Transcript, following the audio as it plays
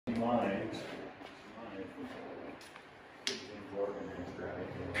This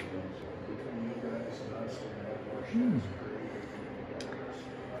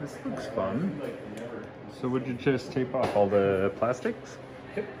looks fun. So would you just tape off all the plastics?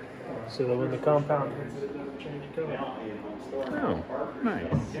 Yep. So that when the compound hits it, it'll change color. Oh,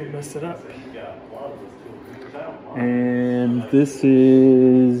 nice. You messed it up. And this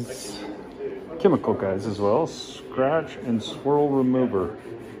is chemical, guys, as well. Scratch and swirl remover.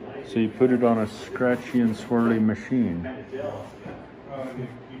 So you put it on a scratchy and swirly machine.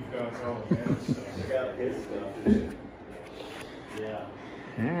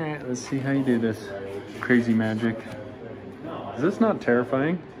 Alright, let's see how you do this. Crazy magic. Is this not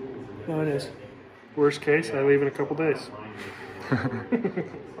terrifying? No, it is. Worst case, I leave in a couple days.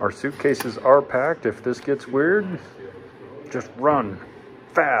 Our suitcases are packed. If this gets weird, just run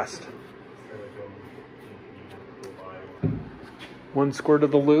fast. One squirt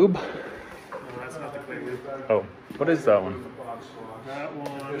of the lube. No, that's not the clear lube. Oh, what is that one? That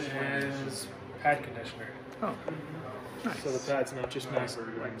one is pad conditioner. Oh, nice. So the pad's not just nice,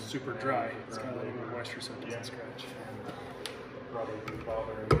 like super dry. It's got a little bit of moisture so it doesn't scratch.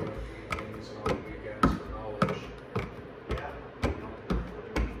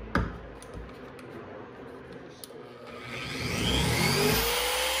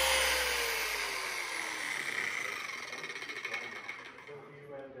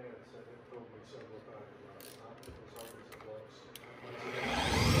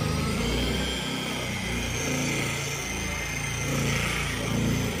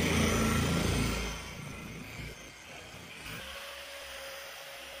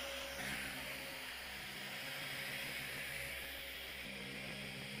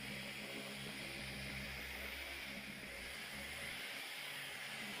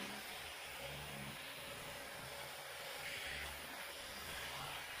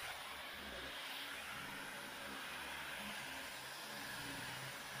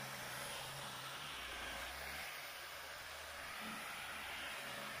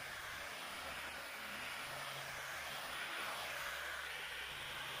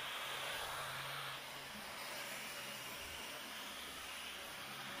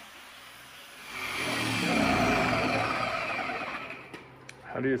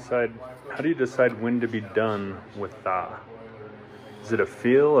 How do you decide when to be done with that? Is it a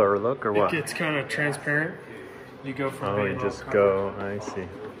feel or a look or what? It gets kind of transparent. You go from Oh, you just go, I see.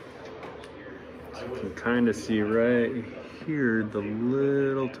 So you can kind of see right here the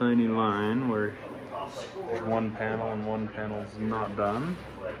little tiny line where there's one panel and one panel's not done.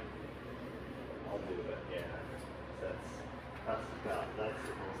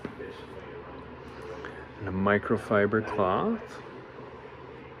 And a microfiber cloth.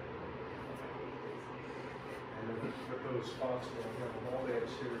 Those spots will have all the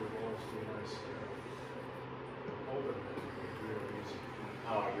exterior walls to a nice open.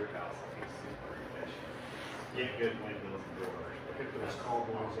 Oh, your house is super efficient. Get good windows and doors. Hit those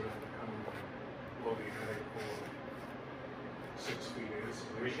cowboys that have to come loading height for 6 feet is.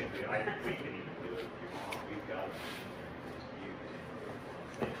 We can do it. We can even do it if you want. We've got it.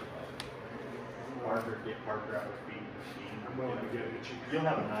 Parker out with feet machine. I'm willing to get itchy. You'll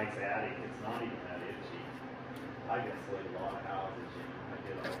have a nice attic. It's not even that itchy. I get slid a lot of houses. I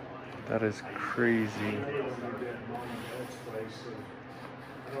did all mine. That is crazy.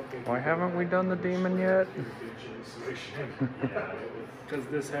 Why haven't we done the demon yet? Because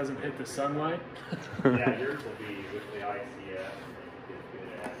this hasn't hit the sunlight. Yeah, yours will be with the ICS.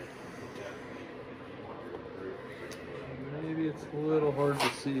 Maybe it's a little hard to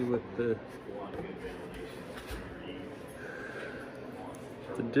see with the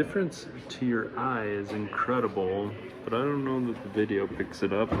difference to your eye is incredible, but I don't know that the video picks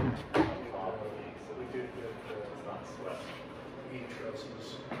it up.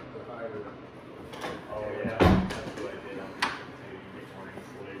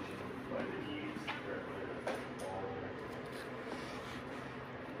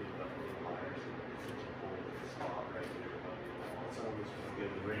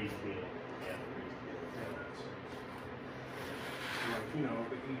 You know,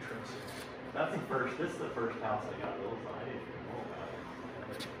 the E-trusses. That's the first. This is the first house I got those. I didn't even know about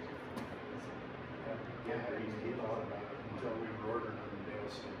it. Yeah, he thought about it until we were ordering them, and Dale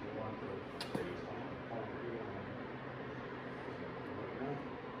said, "You want the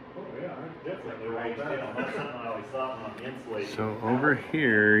Oh yeah, definitely. That's something I always thought on the insulation. So over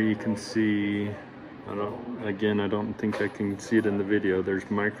here you can see, I don't think I can see it in the video, there's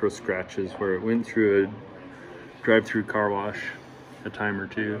micro scratches where it went through a drive-through car wash a time or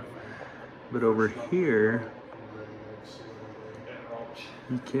two. But over here,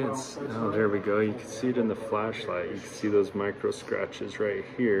 You can't, oh, there we go. You can see it in the flashlight. You can see those micro scratches right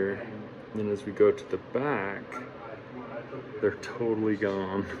here. And then as we go to the back, they're totally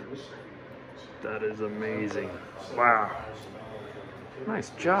gone. That is amazing. Wow.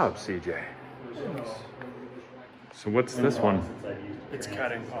 Nice job, CJ. So what's this one? It's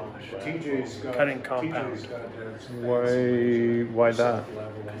cutting polish. TJ's got, Cutting compound. TJ's got his. Why that?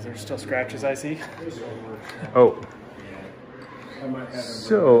 Because there's still scratches I see. Oh.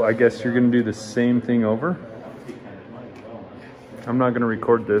 So I guess you're gonna do the same thing over? I'm not gonna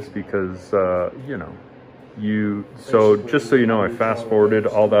record this because, you know, so just so you know, I fast forwarded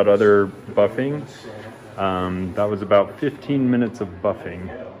all that other buffing. That was about 15 minutes of buffing,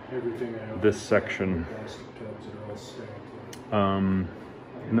 this section. And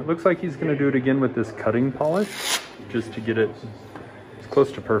it looks like he's gonna do it again with this cutting polish, just to get it as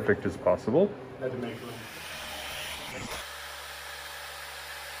close to perfect as possible. Had to make room.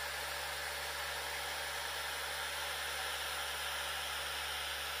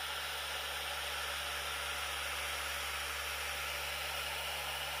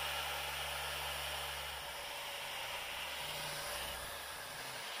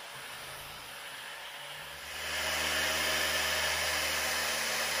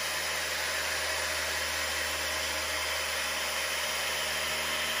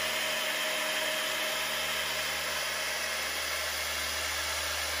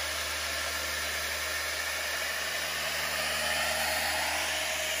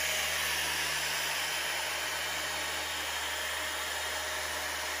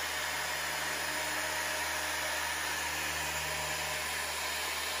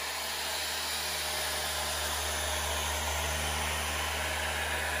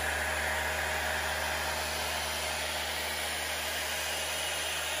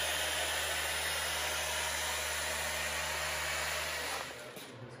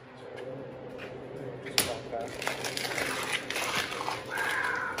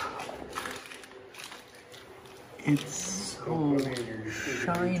 It's so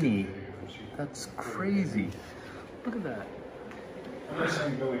shiny. That's crazy. Look at that. I'm gonna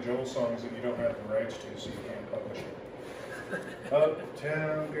sing Billy Joel songs that you don't have the rights to, so you can't publish it.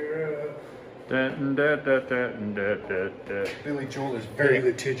 Uptown girl. Billy Joel is very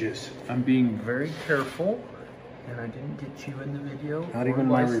litigious. I'm being very careful, and I didn't get you in the video. Not or even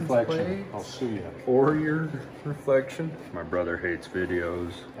my license reflection. plate, I'll sue you. or your reflection. My brother hates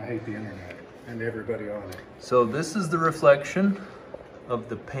videos. I hate the internet and everybody on it. So this is the reflection of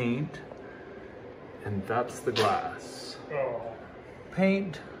the paint, and that's the glass. Oh.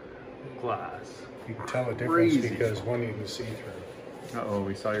 Paint, glass. You can tell a difference Crazy. because one you can see through. Uh-oh,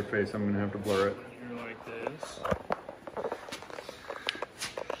 we saw your face. I'm gonna have to blur it. You're like this.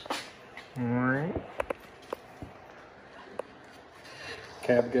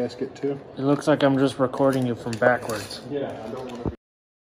 Cab gasket too? It looks like I'm just recording you from backwards. Yeah, I don't want to.